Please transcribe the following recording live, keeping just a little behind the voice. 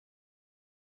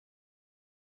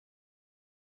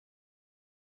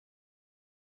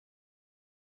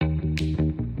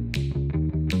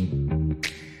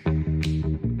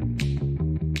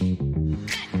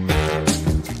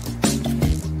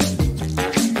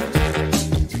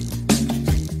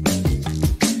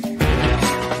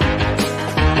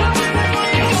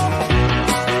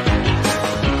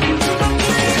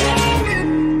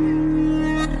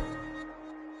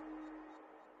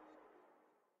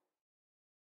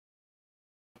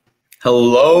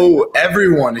Hello,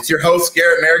 everyone. It's your host,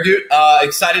 Garrett Maragute.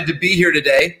 Excited to be here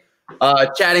today.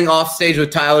 Chatting off stage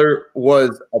with Tyler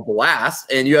was a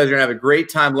blast, and you guys are going to have a great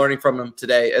time learning from him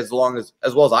today as well as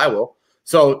I will.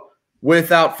 So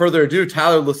without further ado,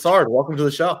 Tyler Lessard, welcome to the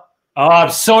show. Oh,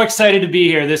 I'm so excited to be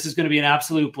here. This is going to be an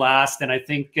absolute blast, and I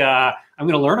think I'm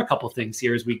going to learn a couple things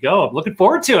here as we go. I'm looking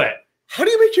forward to it. How do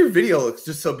you make your video look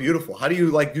just so beautiful? How do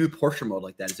you do portrait mode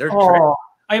like that? Is there a trick?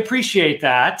 I appreciate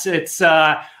that. It's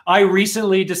I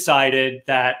recently decided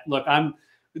that look,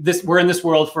 we're in this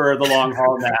world for the long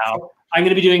haul now. I'm going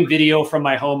to be doing video from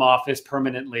my home office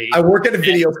permanently. I work at a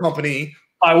video company.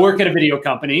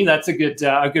 That's a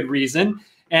good reason.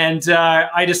 And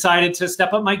I decided to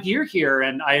step up my gear here,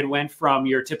 and I had went from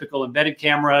your typical embedded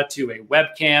camera to a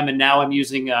webcam, and now I'm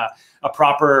using a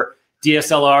proper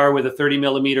DSLR with a 30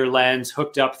 millimeter lens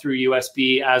hooked up through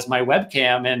USB as my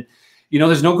webcam. And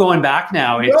there's no going back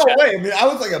now. No way. I mean, I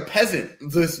was like a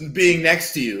peasant just being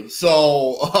next to you.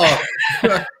 So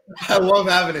I love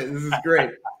having it. This is great.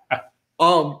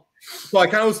 So I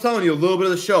kind of was telling you a little bit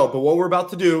of the show, but what we're about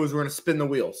to do is we're going to spin the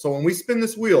wheel. So when we spin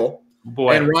this wheel,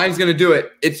 and Ryan's going to do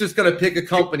it, it's just going to pick a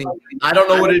company. I don't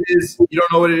know what it is. You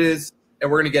don't know what it is. And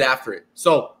we're going to get after it.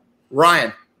 So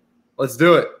Ryan, let's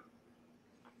do it.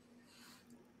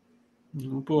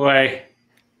 Oh boy.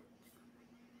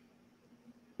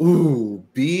 Ooh,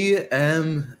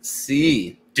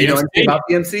 BMC. Do you know anything about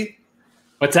BMC?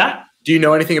 What's that? Do you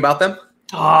know anything about them?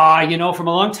 From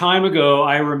a long time ago,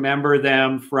 I remember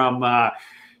them from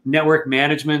network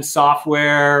management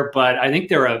software, but I think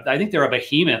they're a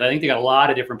behemoth. I think they got a lot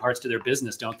of different parts to their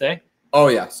business, don't they? Oh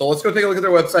yeah. So let's go take a look at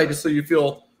their website just so you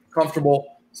feel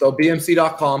comfortable. So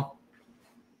bmc.com.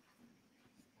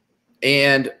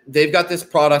 And they've got this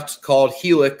product called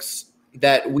Helix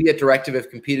that we at Directive have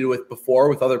competed with before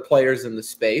with other players in the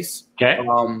space. Okay.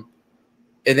 And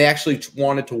they actually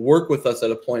wanted to work with us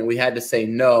at a point. We had to say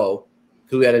no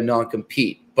because we had a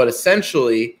non-compete. But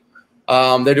essentially,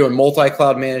 they're doing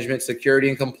multi-cloud management, security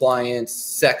and compliance,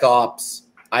 SecOps,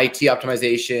 IT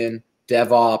optimization,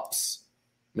 DevOps,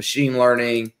 machine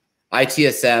learning,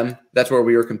 ITSM. That's where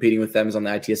we were competing with them, is on the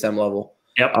ITSM level.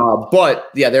 Yep. But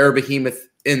yeah, they're a behemoth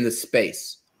in the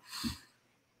space.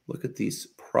 Look at these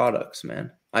products,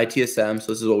 man. ITSM.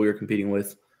 So this is what we were competing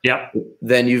with. Yep.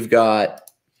 Then you've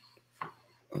got,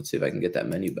 let's see if I can get that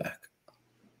menu back.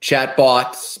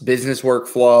 Chatbots, business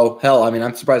workflow. Hell, I mean,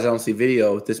 I'm surprised I don't see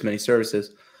video with this many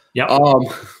services. Yep.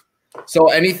 So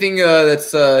anything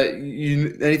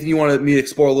anything you wanted me to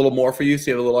explore a little more for you,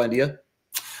 so you have a little idea?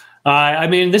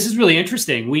 This is really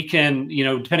interesting. We can,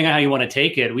 depending on how you want to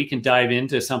take it, we can dive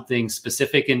into something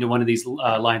specific into one of these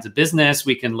lines of business.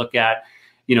 We can look at,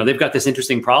 they've got this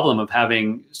interesting problem of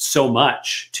having so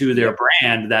much to their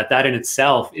brand that in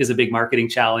itself is a big marketing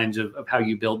challenge of how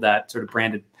you build that sort of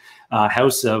branded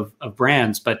house of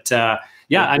brands. But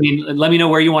let me know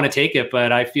where you want to take it.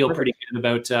 But I feel pretty good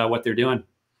about what they're doing.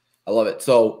 I love it.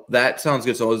 So that sounds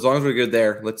good. So as long as we're good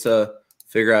there, let's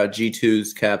figure out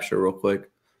G2's capture real quick.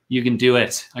 You can do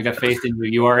it. I got faith in you.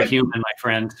 You are a human, my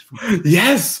friend.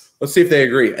 Yes. Let's see if they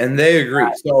agree. And they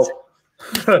agree. So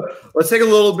let's take a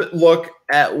little bit look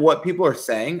at what people are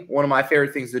saying. One of my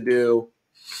favorite things to do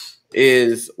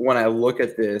is when I look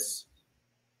at this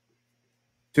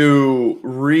to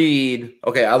read.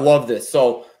 Okay, I love this.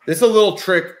 So this is a little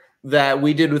trick that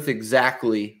we did with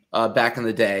Exactly back in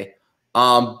the day.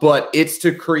 But it's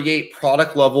to create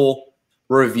product level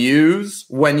reviews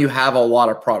when you have a lot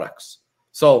of products.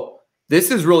 So this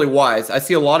is really wise. I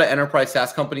see a lot of enterprise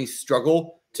SaaS companies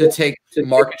struggle to take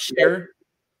market share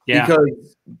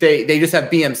because they just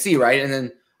have BMC, right?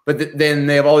 And then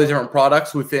they have all these different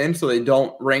products within, so they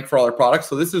don't rank for all their products.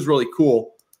 So this is really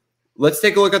cool. Let's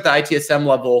take a look at the ITSM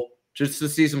level just to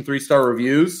see some 3-star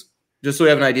reviews, just so we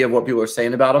have an idea of what people are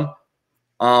saying about them.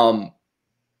 I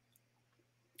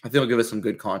think it'll give us some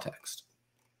good context.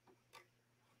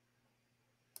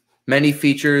 Many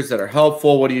features that are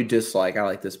helpful. What do you dislike? I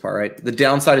like this part, right? The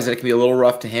downside is that it can be a little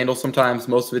rough to handle sometimes.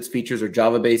 Most of its features are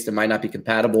Java-based and might not be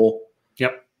compatible.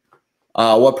 Yep.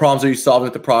 What problems are you solving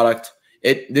with the product?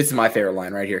 This is my favorite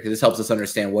line right here because this helps us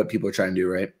understand what people are trying to do,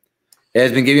 right? It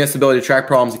has been giving us the ability to track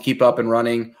problems and keep up and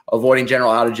running, avoiding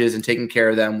general outages and taking care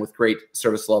of them with great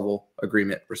service level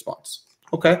agreement response.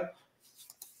 Okay. Let's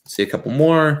see a couple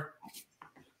more.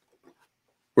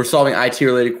 We're solving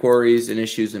IT-related queries and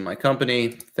issues in my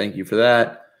company. Thank you for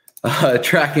that.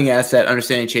 Tracking asset,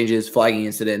 understanding changes, flagging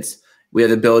incidents. We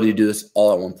have the ability to do this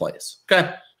all at one place.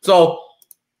 Okay, so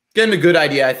getting a good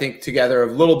idea, I think, together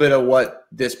of a little bit of what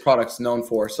this product's known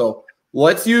for. So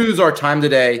let's use our time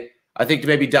today, I think, to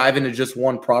maybe dive into just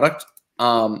one product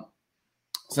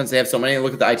since they have so many, and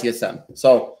look at the ITSM.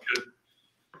 So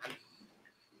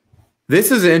This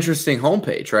is an interesting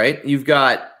homepage, right? You've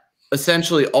got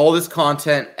essentially all this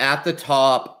content at the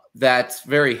top that's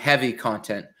very heavy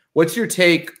content. What's your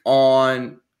take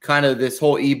on kind of this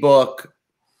whole ebook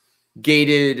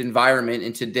gated environment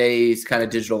in today's kind of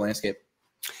digital landscape?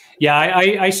 Yeah,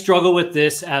 I struggle with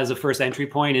this as a first entry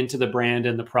point into the brand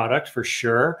and the product for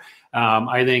sure.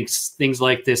 I think things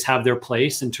like this have their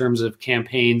place in terms of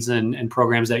campaigns and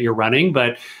programs that you're running,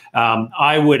 but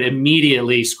I would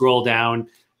immediately scroll down.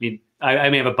 I mean,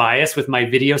 I may have a bias with my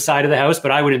video side of the house,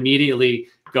 but I would immediately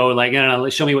go like, no,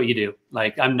 show me what you do.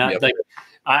 Like, I'm not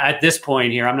at this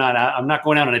point here, I'm not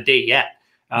going out on a date yet.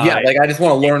 Like I just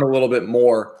want to learn a little bit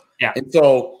more. Yeah. And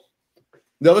so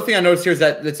the other thing I noticed here is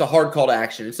that it's a hard call to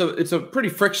action. It's a pretty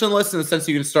frictionless in the sense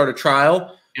you can start a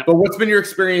trial. Yep. But what's been your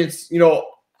experience?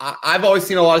 I've always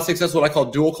seen a lot of success, what I call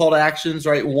dual call to actions,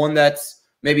 right? One that's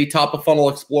maybe top of funnel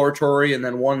exploratory and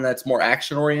then one that's more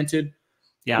action oriented.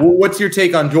 Yeah. What's your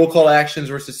take on dual call to actions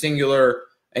versus singular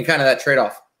and kind of that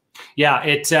trade-off? Yeah,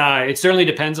 it certainly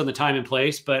depends on the time and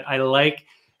place, but I like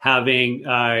having,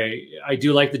 I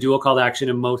do like the dual call to action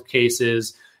in most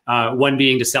cases, one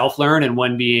being to self-learn and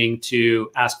one being to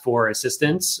ask for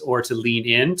assistance or to lean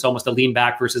in. It's almost a lean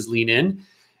back versus lean in.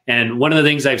 And one of the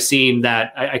things I've seen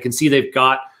that I can see they've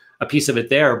got a piece of it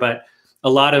there, but a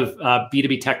lot of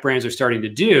B2B tech brands are starting to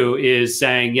do is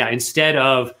saying, instead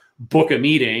of book a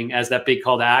meeting as that big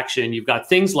call to action, you've got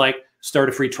things like start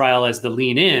a free trial as the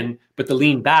lean in, but the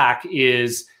lean back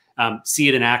is see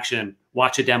it in action,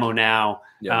 watch a demo now,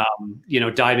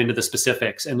 dive into the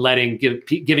specifics and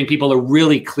giving people a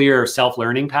really clear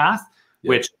self-learning path,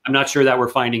 which I'm not sure that we're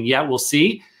finding yet. We'll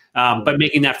see. But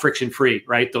making that friction free,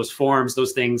 right? Those forms,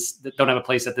 those things that don't have a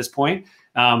place at this point.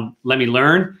 Let me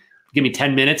learn, give me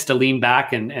 10 minutes to lean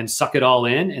back and suck it all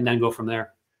in and then go from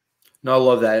there. No, I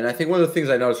love that. And I think one of the things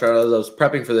I noticed right as I was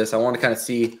prepping for this, I want to kind of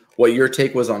see what your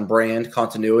take was on brand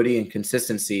continuity and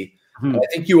consistency. Mm-hmm. I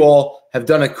think you all have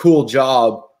done a cool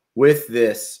job with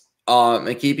this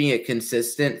and keeping it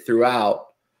consistent throughout.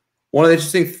 One of the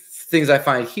interesting things I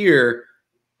find here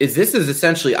is this is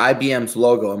essentially IBM's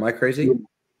logo. Am I crazy?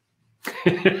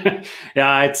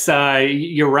 Yeah, it's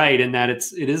you're right in that it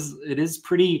is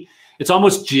pretty. It's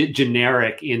almost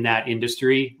generic in that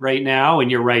industry right now. And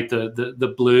you're right,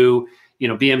 the blue,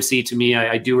 BMC to me,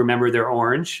 I do remember their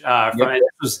orange. It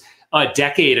was a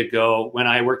decade ago when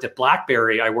I worked at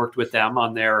BlackBerry. I worked with them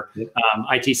on their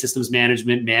IT systems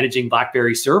management, managing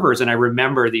BlackBerry servers, and I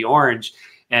remember the orange.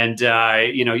 And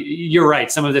you're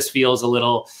right. Some of this feels a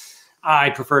little. I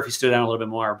prefer if you stood down a little bit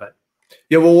more, but.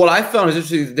 Yeah, well, what I found is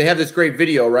interesting. They have this great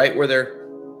video, right, where they're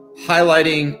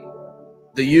highlighting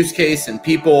the use case and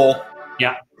people.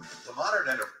 Yeah. The modern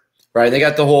enterprise. Right. They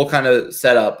got the whole kind of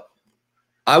setup.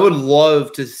 I would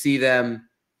love to see them.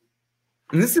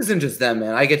 And this isn't just them,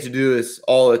 man. I get to do this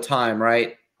all the time,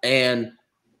 right? And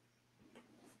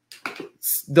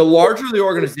the larger the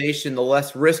organization, the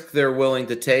less risk they're willing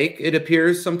to take, it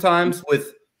appears sometimes,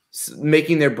 with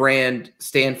making their brand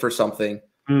stand for something.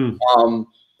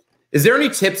 Is there any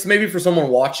tips maybe for someone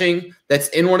watching that's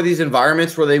in one of these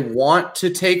environments where they want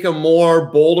to take a more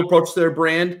bold approach to their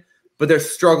brand, but they're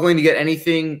struggling to get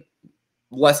anything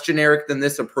less generic than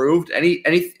this approved? Any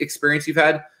experience you've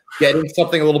had getting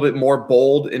something a little bit more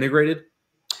bold integrated?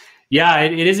 Yeah,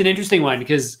 it is an interesting one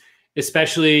because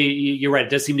especially, you're right, it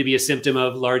does seem to be a symptom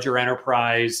of larger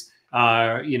enterprise,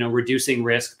 reducing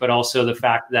risk, but also the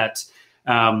fact that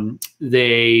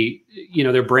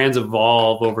their brands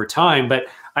evolve over time. But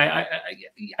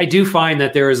I do find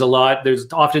that there's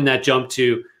often that jump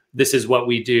to this is what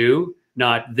we do,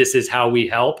 not this is how we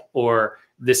help, or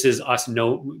this is us.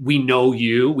 We know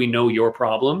you, we know your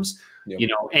problems,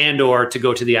 and or to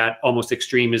go to the almost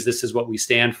extreme is this is what we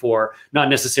stand for, not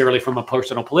necessarily from a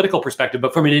personal political perspective,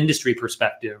 but from an industry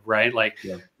perspective, right? Like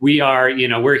we are,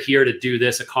 we're here to do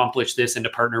this, accomplish this, and to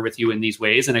partner with you in these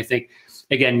ways. And I think,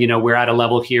 again, we're at a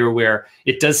level here where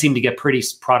it does seem to get pretty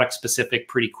product specific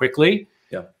pretty quickly.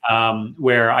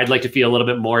 Where I'd like to feel a little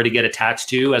bit more to get attached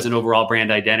to as an overall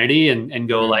brand identity and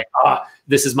go like,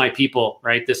 this is my people,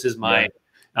 right? This is my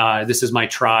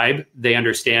tribe. They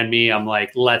understand me. I'm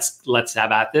like, let's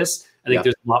have at this. I think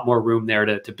there's a lot more room there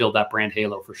to build that brand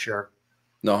halo for sure.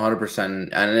 No, 100%.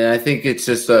 And I think it's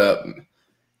just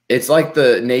it's like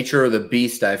the nature of the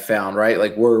beast I've found, right?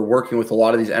 Like we're working with a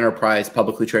lot of these enterprise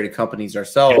publicly traded companies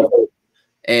ourselves,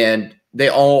 and they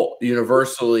all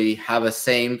universally have a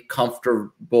same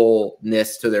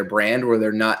comfortableness to their brand where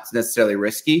they're not necessarily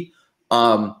risky.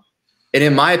 And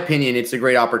in my opinion, it's a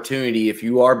great opportunity if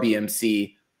you are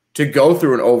BMC to go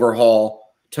through an overhaul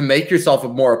to make yourself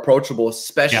more approachable,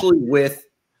 especially with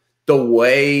the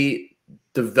way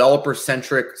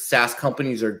developer-centric SaaS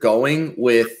companies are going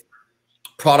with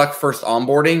product-first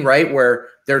onboarding, right? Where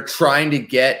they're trying to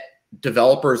get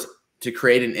developers to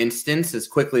create an instance as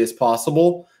quickly as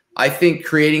possible. I think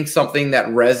creating something that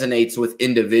resonates with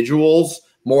individuals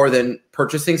more than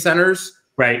purchasing centers,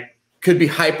 right, could be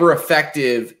hyper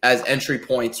effective as entry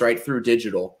points right through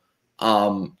digital.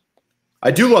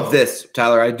 I do love this,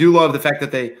 Tyler. I do love the fact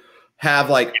that they have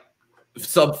like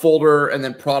subfolder and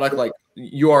then product like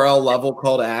URL level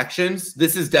call to actions.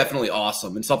 This is definitely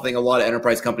awesome and something a lot of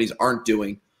enterprise companies aren't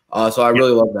doing. So I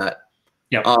really love that.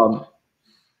 Yeah.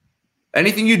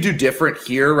 Anything you do different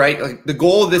here, right? Like the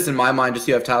goal of this in my mind, just so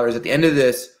you have Tyler, is at the end of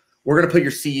this, we're going to put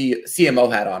your CMO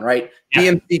hat on, right? Yeah.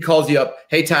 BMC calls you up.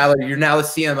 Hey, Tyler, you're now the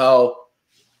CMO.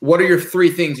 What are your 3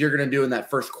 things you're going to do in that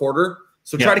first quarter?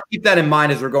 So try to keep that in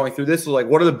mind as we're going through this. So like,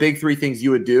 what are the big 3 things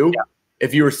you would do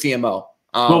if you were CMO?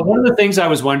 Well, one of the things I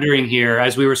was wondering here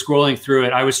as we were scrolling through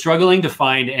it, I was struggling to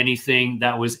find anything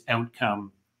that was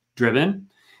outcome driven.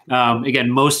 Again,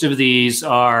 most of these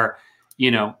are,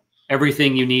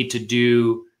 everything you need to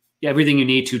do, everything you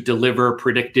need to deliver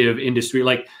predictive industry.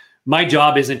 Like my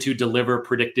job isn't to deliver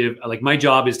predictive, like my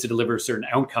job is to deliver certain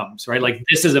outcomes, right? Like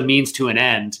this is a means to an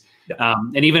end.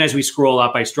 And even as we scroll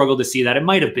up, I struggle to see that. It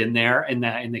might have been there in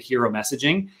the hero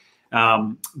messaging.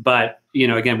 But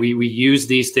again, we use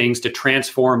these things to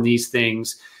transform these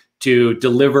things to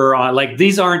deliver on, like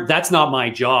that's not my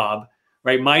job,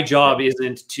 right? My job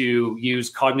isn't to use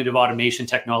cognitive automation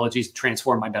technologies to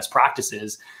transform my best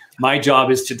practices. My job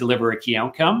is to deliver a key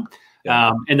outcome.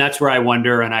 And that's where I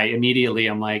wonder. And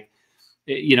I'm like,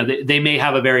 they may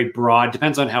have a very broad,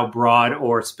 depends on how broad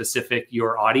or specific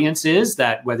your audience is,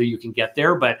 that whether you can get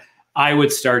there. But I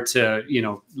would start to,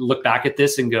 look back at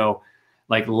this and go,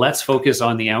 like, let's focus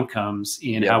on the outcomes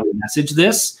in how we message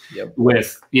this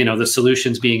with, the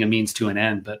solutions being a means to an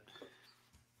end. But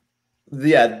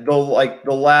the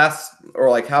last, or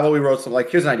like, how about we wrote some, like,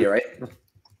 here's an idea, right?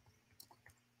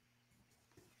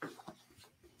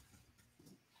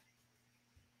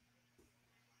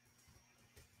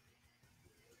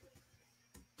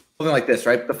 Something like this,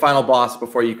 right? The final boss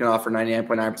before you can offer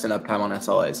 99.9% uptime on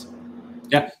SLAs.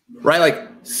 Yeah. Right? Like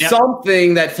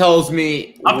something that tells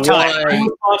me uptime. I'm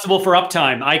responsible for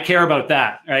uptime. I care about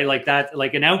that, right? Like that,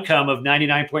 like an outcome of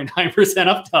 99.9%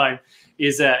 uptime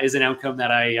is an outcome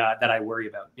that I worry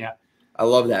about. Yeah. I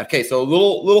love that. Okay. So a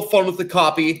little fun with the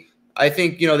copy. I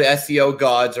think, the SEO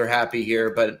gods are happy here,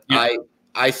 but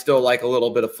I still like a little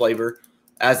bit of flavor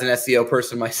as an SEO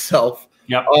person myself.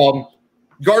 Yeah.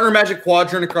 Gartner Magic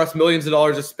Quadrant across millions of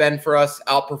dollars of spend for us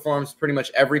outperforms pretty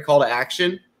much every call to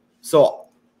action. So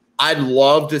I'd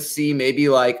love to see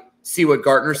see what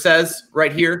Gartner says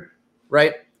right here,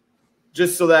 right?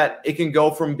 Just so that it can go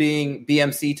from being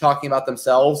BMC talking about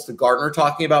themselves to Gartner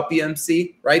talking about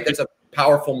BMC, right? That's a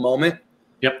powerful moment.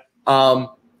 Yep.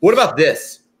 What about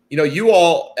this? You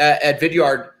all at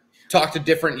Vidyard talk to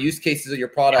different use cases of your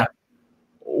product. Yeah.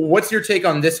 What's your take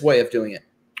on this way of doing it?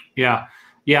 Yeah.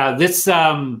 Yeah, this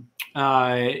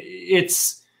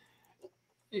it's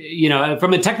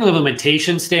from a technical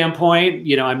implementation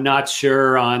standpoint, I'm not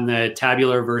sure on the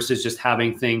tabular versus just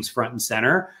having things front and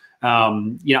center.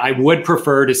 I would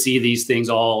prefer to see these things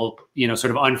all, sort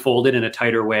of unfolded in a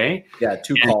tighter way. Yeah,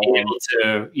 be able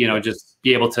to, just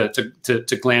be able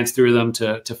to glance through them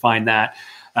to find that.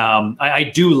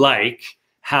 I do like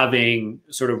having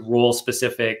sort of role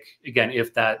specific, again,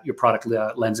 if that your product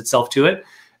lends itself to it.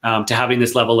 To having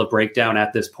this level of breakdown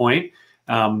at this point.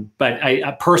 But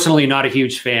I personally not a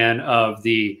huge fan of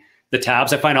the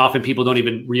tabs. I find often people don't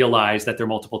even realize that there are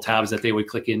multiple tabs that they would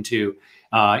click into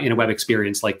in a web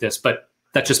experience like this. But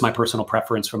that's just my personal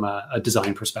preference from a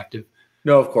design perspective.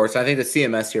 No, of course. I think the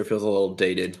CMS here feels a little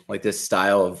dated, like this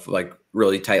style of like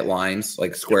really tight lines,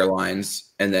 like square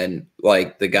lines. And then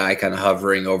like the guy kind of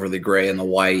hovering over the gray and the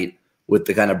white with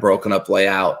the kind of broken up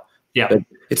layout. Yeah. But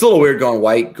it's a little weird going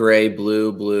white, gray,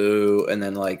 blue, and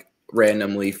then like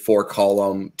randomly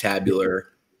 4-column tabular,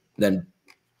 then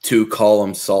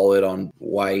 2-column solid on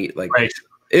white. Like It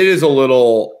is a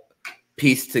little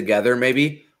pieced together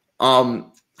maybe.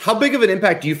 How big of an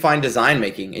impact do you find design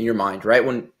making in your mind, right?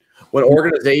 When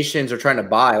organizations are trying to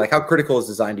buy, like how critical is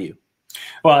design to you?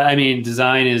 Well, I mean,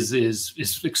 design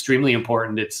is extremely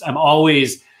important. I'm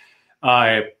always,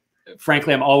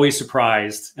 frankly, I'm always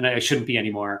surprised, and I shouldn't be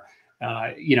anymore,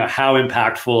 how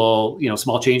impactful,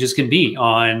 small changes can be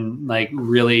on like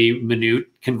really minute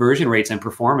conversion rates and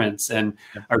performance. And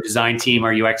our design team,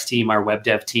 our UX team, our web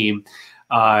dev team,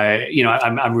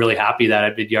 I'm really happy that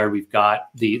at Vidyard we've got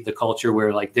the culture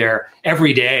where like they're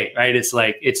every day, right? It's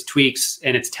like it's tweaks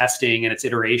and it's testing and it's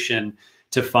iteration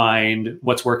to find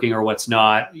what's working or what's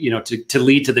not, to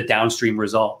lead to the downstream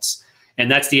results. And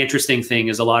that's the interesting thing,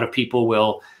 is a lot of people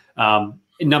will,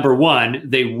 number one,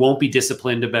 they won't be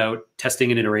disciplined about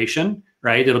testing and iteration,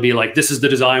 right? It'll be like, this is the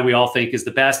design we all think is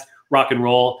the best, rock and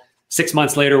roll. 6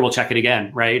 months later, we'll check it again,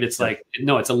 right? It's like,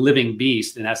 no, it's a living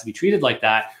beast and it has to be treated like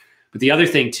that. But the other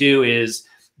thing too is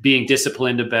being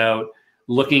disciplined about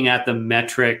looking at the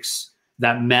metrics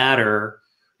that matter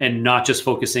and not just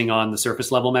focusing on the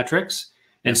surface level metrics.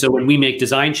 And so when we make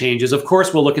design changes, of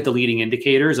course, we'll look at the leading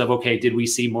indicators of, okay, did we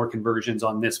see more conversions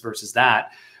on this versus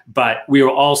that? But we were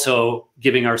also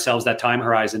giving ourselves that time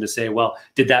horizon to say, well,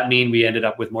 did that mean we ended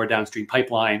up with more downstream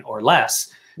pipeline or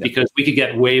less? Yep. Because we could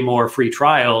get way more free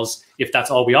trials if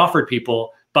that's all we offered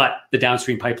people, but the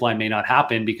downstream pipeline may not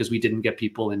happen because we didn't get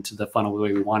people into the funnel the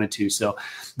way we wanted to. So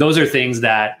those are things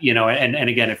that, and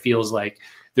again, it feels like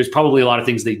there's probably a lot of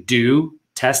things they do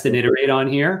test and iterate on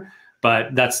here.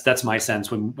 But that's my sense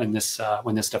when this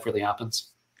stuff really happens.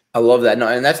 I love that. No,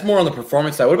 and that's more on the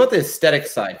performance side. What about the aesthetic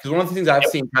side? Because one of the things I've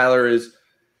seen, Tyler, is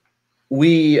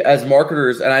we as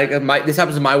marketers, and this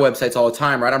happens in my websites all the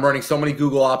time, right? I'm running so many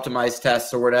Google optimized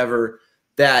tests or whatever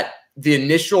that the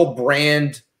initial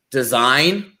brand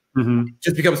design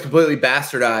just becomes completely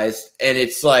bastardized, and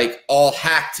it's like all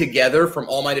hacked together from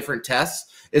all my different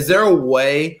tests. Is there a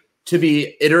way to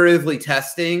be iteratively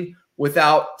testing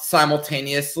without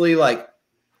simultaneously like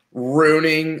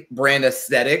ruining brand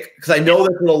aesthetic? Because I know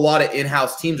that's what a lot of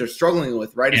in-house teams are struggling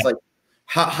with, right? Yeah. It's like,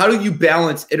 how do you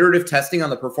balance iterative testing on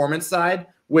the performance side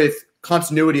with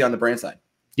continuity on the brand side?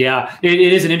 Yeah, it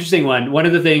is an interesting one. One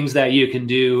of the things that you can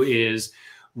do is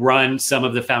run some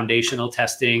of the foundational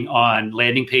testing on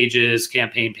landing pages,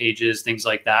 campaign pages, things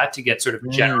like that, to get sort of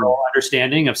general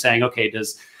understanding of saying, okay,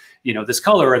 does this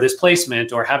color or this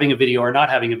placement or having a video or not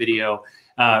having a video,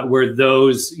 where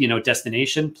those,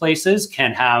 destination places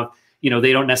can have,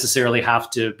 they don't necessarily have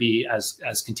to be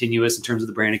as continuous in terms of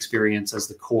the brand experience as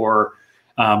the core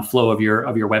flow of your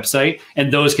website.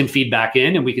 And those can feed back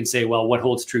in, and we can say, well, what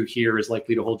holds true here is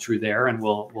likely to hold true there, and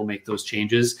we'll make those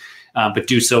changes, but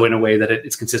do so in a way that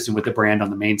it's consistent with the brand on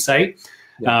the main site.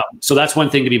 Yeah. So that's one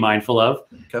thing to be mindful of.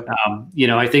 Okay.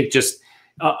 I think just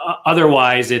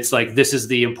otherwise, it's like, this is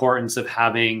the importance of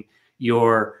having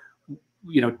your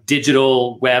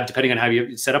digital web, depending on how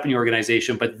you set up in your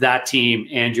organization, but that team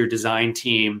and your design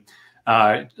team,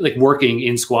 like working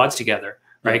in squads together,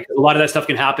 right? A lot of that stuff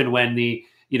can happen when the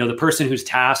person who's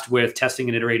tasked with testing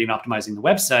and iterating, optimizing the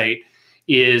website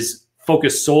is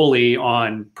focused solely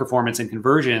on performance and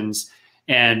conversions,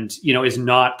 and, is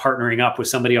not partnering up with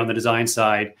somebody on the design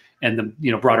side and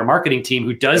the, broader marketing team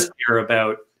who does care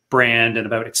about brand and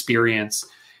about experience.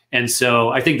 And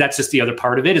so I think that's just the other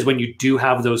part of it, is when you do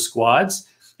have those squads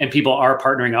and people are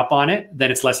partnering up on it,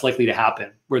 then it's less likely to happen,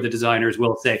 where the designers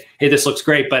will say, hey, this looks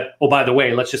great, but oh, by the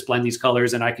way, let's just blend these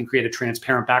colors and I can create a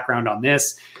transparent background on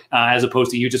this, as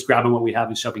opposed to you just grabbing what we have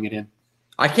and shoving it in.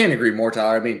 I can't agree more,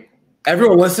 Tyler. I mean,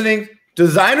 everyone listening,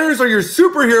 designers are your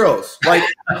superheroes. Like,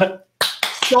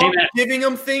 stop giving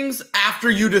them things after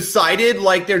you decided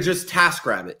like they're just task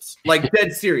rabbits. Like,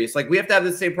 dead serious. Like, we have to have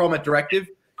the same problem at Directive.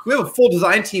 We have a full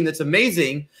design team that's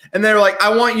amazing, and they're like,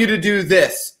 I want you to do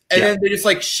this. And then they just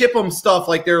like ship them stuff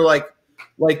like they're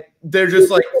they're just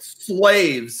like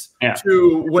slaves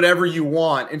to whatever you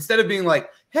want, instead of being like,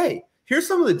 hey, here's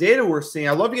some of the data we're seeing.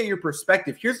 I'd love to get your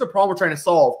perspective. Here's the problem we're trying to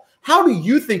solve. How do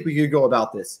you think we could go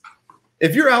about this?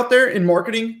 If you're out there in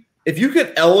marketing, if you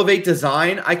could elevate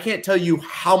design, I can't tell you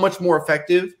how much more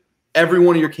effective every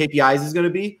one of your KPIs is going to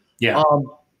be. Yeah.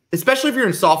 Especially if you're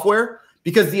in software.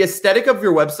 Because the aesthetic of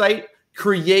your website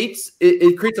creates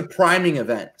a priming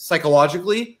event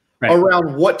psychologically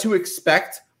around what to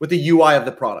expect with the UI of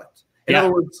the product. In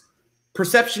other words,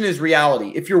 perception is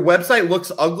reality. If your website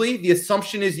looks ugly, the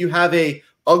assumption is you have a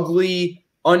ugly,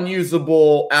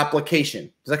 unusable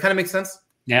application. Does that kind of make sense?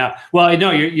 Yeah. Well,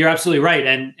 no, you're absolutely right.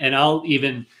 And I'll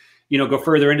even go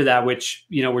further into that, which,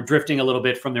 we're drifting a little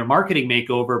bit from their marketing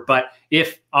makeover. But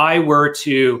if I were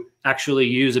to actually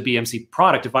use a BMC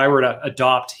product, if I were to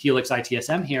adopt Helix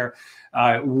ITSM here,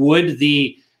 would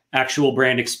the actual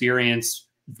brand experience,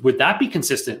 would that be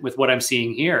consistent with what I'm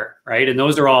seeing here, right? And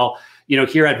those are all,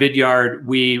 here at Vidyard,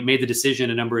 we made the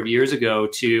decision a number of years ago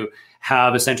to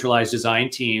have a centralized design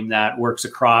team that works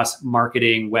across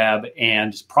marketing, web,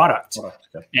 and product.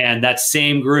 Okay. And that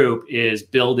same group is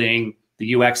building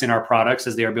the UX in our products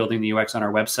as they are building the UX on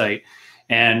our website.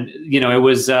 And, it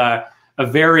was a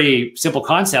very simple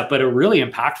concept, but a really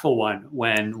impactful one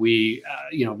when we,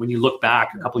 when you look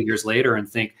back a couple of years later and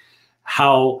think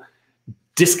how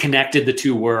disconnected the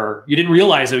two were. You didn't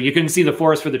realize it. You couldn't see the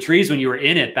forest for the trees when you were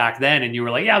in it back then. And you were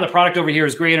like, yeah, the product over here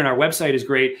is great and our website is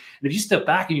great. And if you step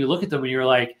back and you look at them and you're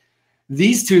like,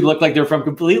 these two look like they're from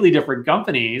completely different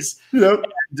companies. Yep.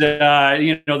 And,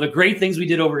 you know, the great things we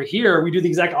did over here, we do the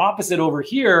exact opposite over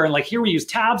here. And like here we use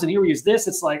tabs and here we use this.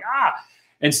 It's like,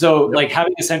 And so like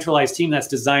having a centralized team that's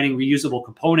designing reusable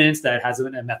components, that has a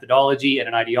methodology and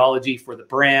an ideology for the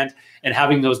brand, and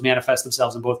having those manifest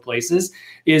themselves in both places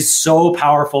is so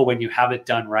powerful when you have it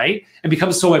done right, and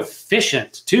becomes so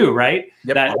efficient too, right?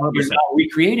 Yep, that 100%. you're not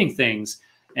recreating things.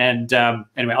 And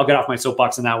anyway, I'll get off my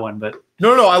soapbox on that one. But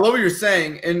No, I love what you're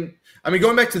saying. And I mean,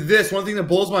 going back to this, one thing that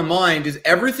blows my mind is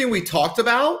everything we talked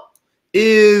about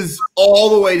is all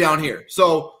the way down here.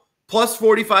 So plus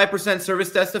 45%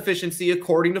 service desk efficiency,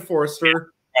 according to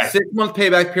Forrester, Right. 6-month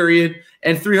payback period,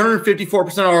 and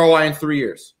 354% ROI in 3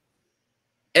 years.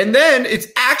 And then it's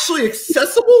actually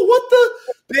accessible.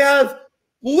 They have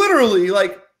literally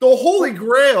like the holy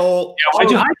grail.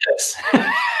 Why'd you hide this?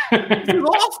 This is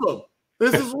awesome.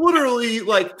 This is literally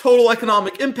like total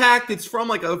economic impact. It's from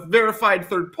like a verified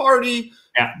third party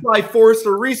by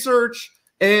Forrester Research.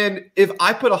 And if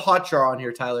I put a Hotjar on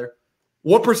here, Tyler,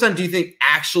 what percent do you think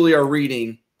actually are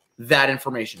reading that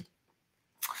information?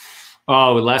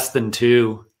 Oh, less than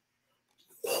 2.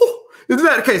 Isn't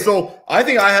that okay? So I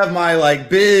think I have my like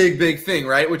big thing,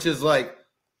 right? Which is like,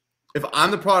 if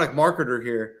I'm the product marketer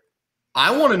here,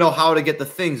 I want to know how to get the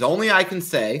things only I can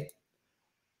say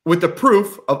with the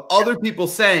proof of other people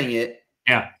saying it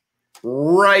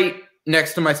right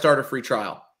next to my starter free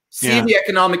trial. See the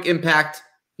economic impact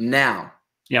now.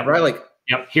 Yeah. Right? Like,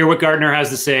 hear what Gartner has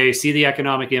to say, see the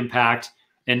economic impact,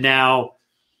 and now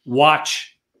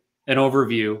watch an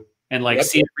overview and like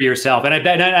see it for yourself. And I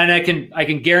bet, and I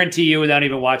can guarantee you without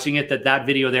even watching it that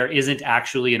video there isn't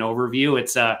actually an overview.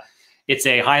 It's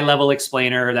a high level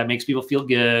explainer that makes people feel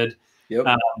good. Yep.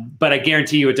 But I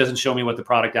guarantee you it doesn't show me what the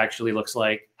product actually looks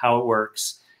like, how it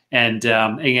works. And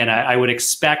again, I would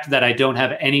expect that I don't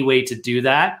have any way to do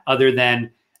that other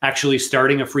than actually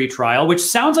starting a free trial, which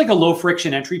sounds like a low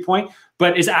friction entry point,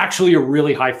 but is actually a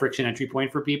really high friction entry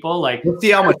point for people. Like, let's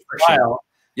see how much friction.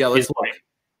 Let's like,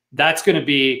 that's going to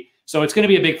be, so it's going to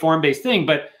be a big form-based thing,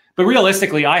 but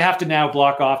realistically, I have to now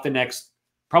block off the next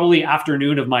probably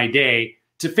afternoon of my day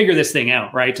to figure this thing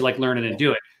out, right? To like learn it and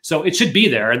do it. So it should be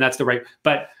there, and that's the right.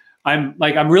 But I'm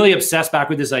really obsessed back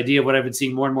with this idea of what I've been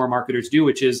seeing more and more marketers do,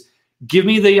 which is give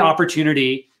me the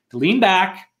opportunity to lean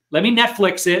back, let me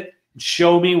Netflix it, and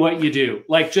show me what you do.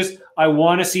 Like, just I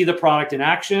want to see the product in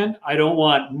action. I don't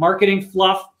want marketing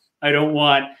fluff. I don't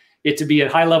want it to be a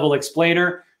high-level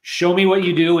explainer. Show me what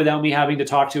you do without me having to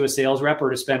talk to a sales rep or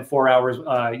to spend 4 hours,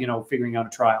 figuring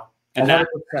out a a And 100%.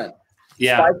 that,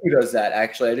 Spikey does that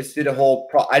actually. I just did a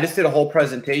whole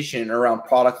presentation around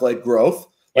product-led growth.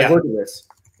 Look at this.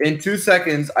 In 2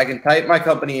 seconds, I can type my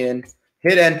company in,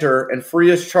 hit enter, and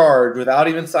free as charge without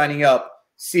even signing up,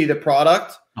 see the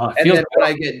product. And then when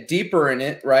I get deeper in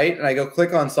it, right, and I go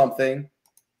click on something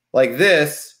like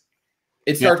this,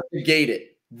 it starts to gate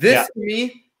it. This to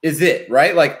me is it,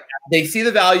 right? Like, they see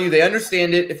the value, they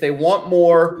understand it. If they want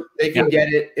more, they can get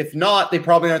it. If not, they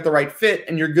probably aren't the right fit,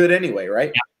 and you're good anyway,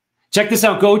 right? Yeah. Check this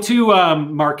out. Go to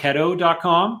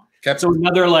Marketo.com. Okay. So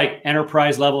another like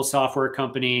enterprise level software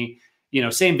company,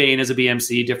 same vein as a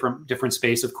BMC, different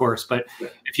space, of course. But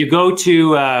if you go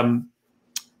to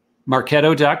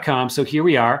Marketo.com, so here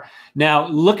we are. Now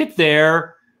look at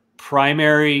their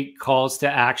primary calls to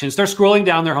action. Start scrolling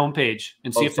down their homepage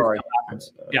and see if there's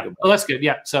happens. That's good.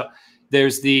 Yeah. So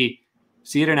there's the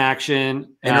see it in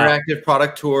action, interactive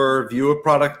product tour, view a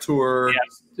product tour.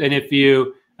 Yes. And if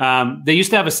you they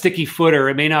used to have a sticky footer.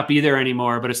 It may not be there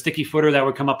anymore, but a sticky footer that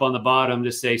would come up on the bottom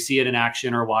to say, see it in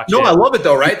action or watch it. No, I love it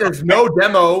though, right? There's no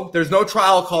demo. There's no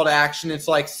trial call to action. It's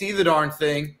like, see the darn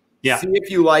thing. Yeah. See if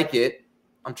you like it.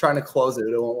 I'm trying to close it.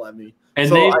 It won't let me. And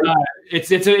so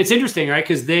it's interesting, right?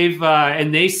 Because they've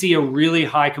and they see a really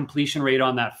high completion rate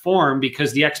on that form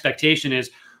because the expectation is,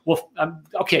 well,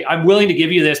 okay, I'm willing to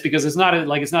give you this because it's not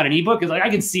it's not an ebook. It's like I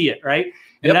can see it, right?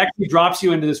 And it actually drops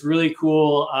you into this really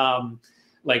cool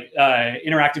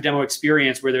interactive demo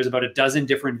experience where there's about a dozen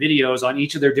different videos on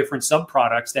each of their different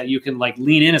subproducts that you can like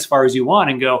lean in as far as you want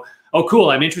and go, oh, cool,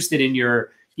 I'm interested in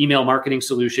your email marketing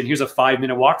solution. Here's a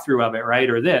 5-minute walkthrough of it, right?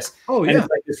 Or this. Oh, yeah. And it's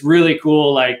like this really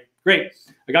cool, like, great.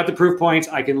 I got the proof points.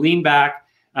 I can lean back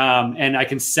and I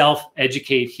can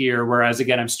self-educate here. Whereas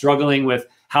again, I'm struggling with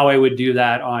how I would do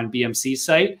that on BMC's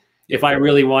site. If I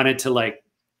really wanted to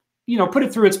put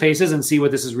it through its paces and see what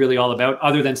this is really all about,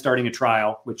 other than starting a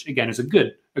trial, which again is a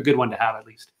good one to have at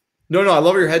least. No, I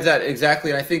love where your head's at.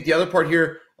 Exactly. And I think the other part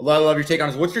here, I love your take on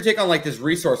this. What's your take on like this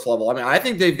resource level? I mean, I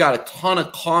think they've got a ton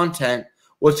of content.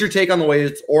 What's your take on the way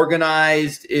it's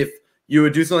organized? If you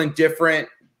would do something different,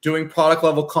 doing product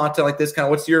level content like this, kind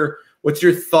of what's your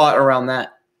thought around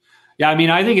that? Yeah, I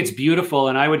mean, I think it's beautiful,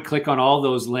 and I would click on all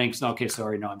those links. Okay,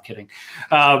 sorry, no, I'm kidding.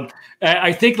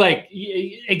 I think, like,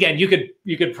 again,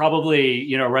 you could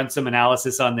probably run some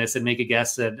analysis on this and make a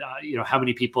guess at how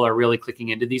many people are really clicking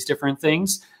into these different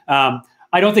things.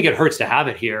 I don't think it hurts to have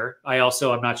it here.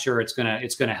 I'm not sure it's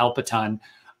gonna help a ton.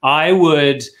 I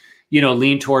would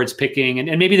lean towards picking,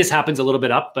 and maybe this happens a little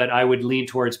bit up, but I would lean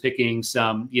towards picking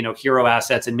some, hero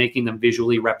assets and making them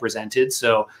visually represented.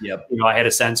 So, I had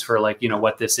a sense for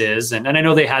what this is. And I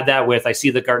know they had that with, I see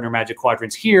the Gartner Magic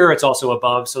Quadrants here. It's also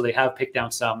above. So they have picked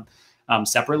down some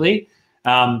separately.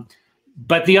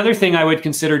 But the other thing I would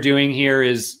consider doing here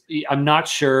is I'm not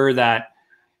sure that,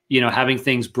 having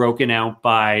things broken out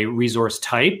by resource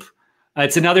type.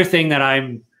 It's another thing that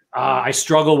I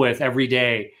struggle with every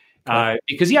day.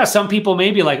 Because some people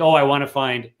may be like, oh, I want to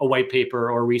find a white paper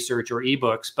or research or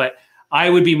ebooks, but I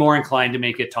would be more inclined to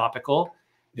make it topical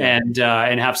and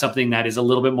have something that is a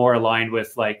little bit more aligned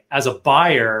with, like, as a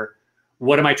buyer,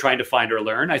 what am I trying to find or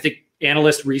learn? I think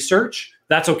analyst research,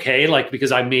 that's okay,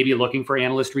 because I may be looking for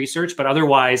analyst research, but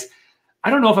otherwise, I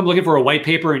don't know if I'm looking for a white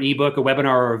paper, an ebook, a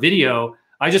webinar, or a video.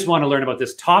 I just want to learn about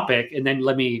this topic, and then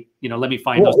let me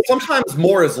find those. Sometimes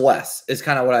more is less is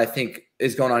kind of what I think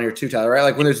is going on here too, Tyler, right?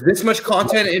 Like when there's this much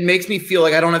content, it makes me feel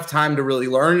like I don't have time to really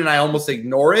learn, and I almost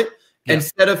ignore it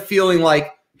instead of feeling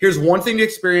like here's one thing to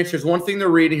experience, here's one thing to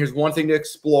read, and here's one thing to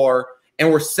explore,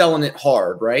 and we're selling it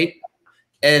hard, right?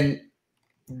 And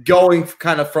going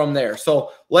kind of from there.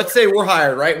 So let's say we're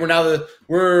hired, right? We're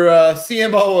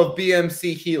CMO of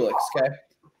BMC Helix, okay?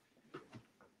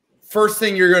 First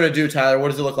thing you're going to do, Tyler,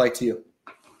 what does it look like to you?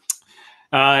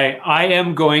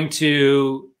 I'm going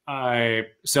to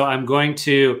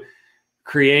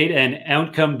create an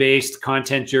outcome-based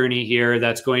content journey here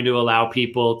that's going to allow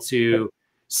people to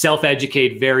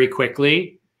self-educate very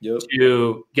quickly,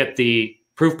 to get the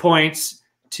proof points,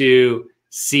 to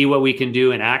see what we can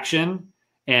do in action,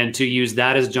 and to use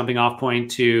that as a jumping off point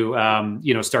to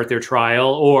start their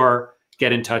trial or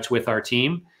get in touch with our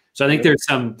team. So I think there's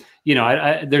some,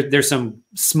 there's some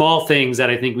small things that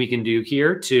I think we can do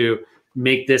here to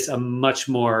make this a much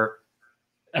more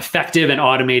effective and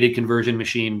automated conversion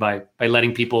machine by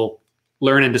letting people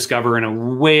learn and discover in a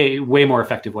way more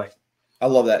effective way. I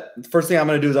love that. The first thing I'm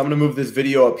going to do is I'm going to move this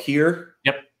video up here.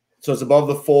 Yep. So it's above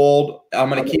the fold. I'm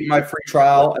going to keep my free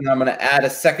trial, and I'm going to add a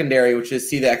secondary, which is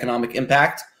see the economic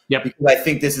impact. Yep. Because I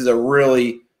think this is a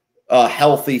really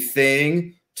healthy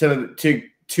thing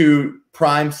to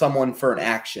prime someone for an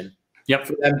action. Yep.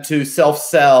 For them to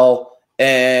self-sell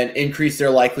and increase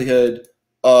their likelihood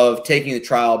of taking the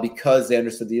trial because they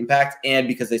understood the impact and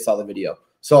because they saw the video.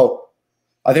 So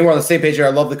I think we're on the same page here.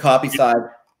 I love the copy side.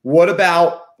 What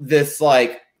about this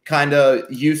kind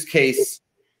of use case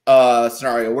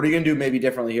scenario? What are you going to do maybe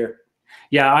differently here?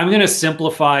 Yeah, I'm going to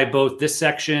simplify both this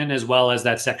section as well as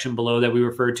that section below that we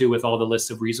referred to with all the lists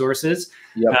of resources.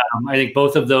 Yep. I think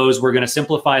both of those, we're going to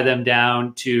simplify them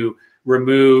down to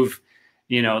remove,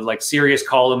 serious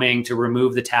columning, to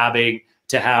remove the tabbing,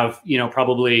 to have,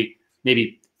 probably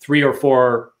maybe 3 or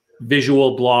 4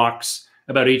 visual blocks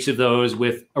about each of those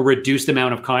with a reduced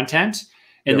amount of content.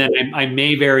 And then I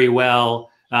may very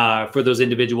well, for those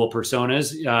individual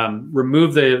personas,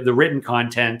 remove the written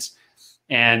content.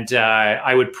 And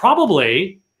I would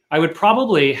probably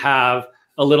have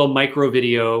a little micro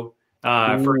video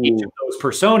for each of those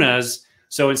personas.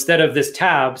 So instead of this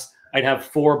tabs, I'd have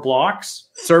 4 blocks.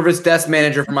 Service desk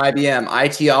manager from IBM,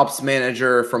 IT ops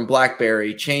manager from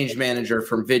BlackBerry, change manager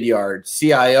from Vidyard,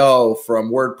 CIO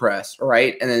from WordPress,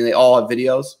 right? And then they all have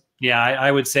videos. Yeah, I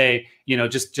would say,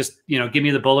 just give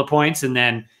me the bullet points and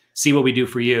then see what we do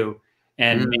for you.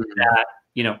 And make that,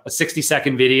 a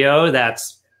 60-second video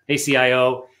that's, hey,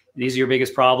 CIO, these are your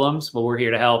biggest problems. Well, we're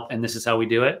here to help, and this is how we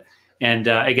do it. And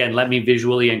again, let me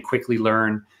visually and quickly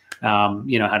learn, how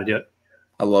to do it.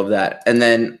 I love that. And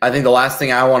then I think the last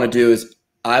thing I want to do is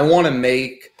I want to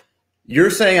make, you're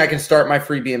saying I can start my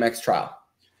free BMX trial.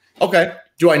 Okay.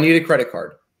 Do I need a credit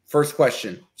card? First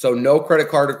question. So no credit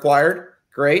card required.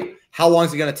 Great. How long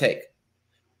is it going to take?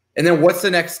 And then what's the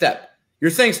next step?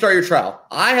 You're saying start your trial.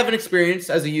 I have an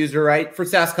experience as a user, right, for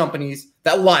SaaS companies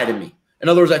that lie to me. In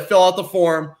other words, I fill out the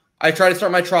form. I try to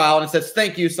start my trial, and it says,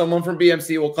 thank you. Someone from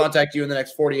BMC will contact you in the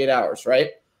next 48 hours, right?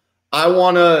 I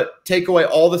want to take away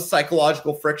all the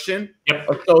psychological friction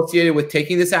associated with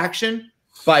taking this action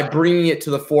by bringing it to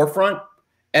the forefront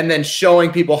and then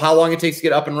showing people how long it takes to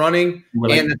get up and running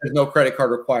and that there's no credit card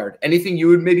required. Anything you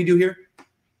would maybe do here?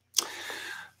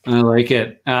 I like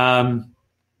it.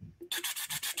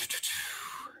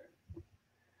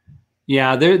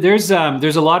 Yeah, there's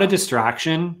a lot of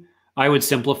distraction. I would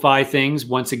simplify things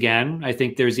once again. I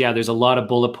think there's a lot of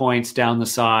bullet points down the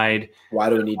side. Why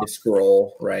do we need to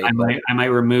scroll? Right. I might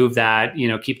remove that,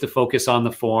 keep the focus on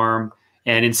the form.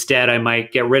 And instead I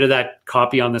might get rid of that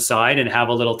copy on the side and have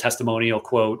a little testimonial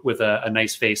quote with a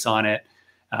nice face on it,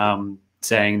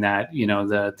 saying that,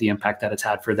 the impact that it's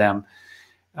had for them.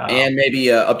 And maybe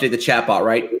update the chatbot,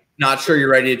 right? Not sure you're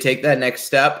ready to take that next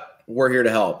step. We're here to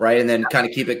help, right? And then kind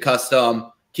of keep it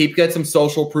custom, get some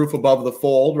social proof above the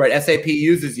fold, right? SAP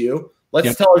uses you.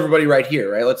 Let's tell everybody right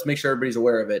here, right? Let's make sure everybody's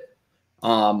aware of it.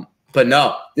 But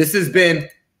no, this has been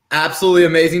absolutely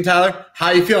amazing, Tyler. How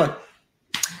are you feeling?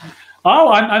 Oh,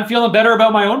 I'm feeling better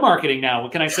about my own marketing now.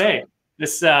 What can I say?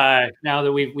 This now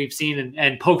that we've seen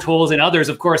and poked holes in others,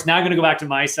 of course, now I'm going to go back to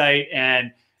my site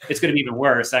and it's going to be even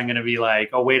worse. I'm going to be like,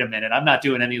 oh, wait a minute. I'm not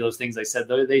doing any of those things I said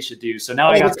they should do. So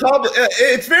now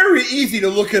it's very easy to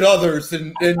look at others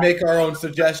and make our own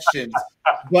suggestions.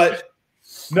 But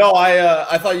no,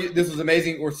 I thought this was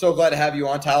amazing. We're so glad to have you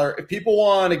on, Tyler. If people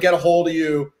want to get a hold of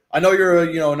you, I know you're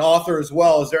an author as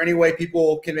well. Is there any way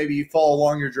people can maybe follow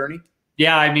along your journey?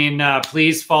 Yeah, I mean,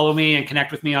 please follow me and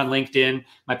connect with me on LinkedIn,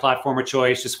 my platform of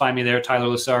choice. Just find me there, Tyler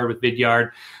Lessard with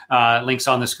Vidyard. Links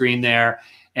on the screen there.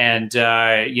 And,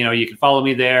 you can follow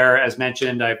me there. As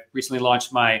mentioned, I recently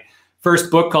launched my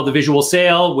first book called The Visual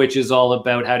Sale, which is all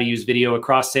about how to use video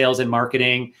across sales and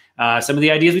marketing. Some of the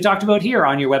ideas we talked about here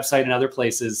on your website and other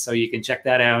places. So you can check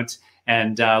that out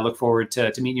and look forward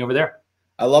to meeting you over there.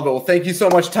 I love it. Well, thank you so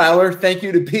much, Tyler. Thank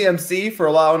you to PMC for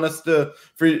allowing us to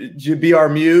be our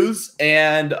muse.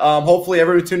 And hopefully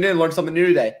everyone tuned in and learned something new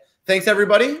today. Thanks,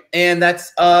 everybody. And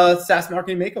that's SaaS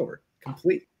Marketing Makeover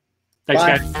complete. Thanks,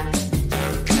 Bye. guys.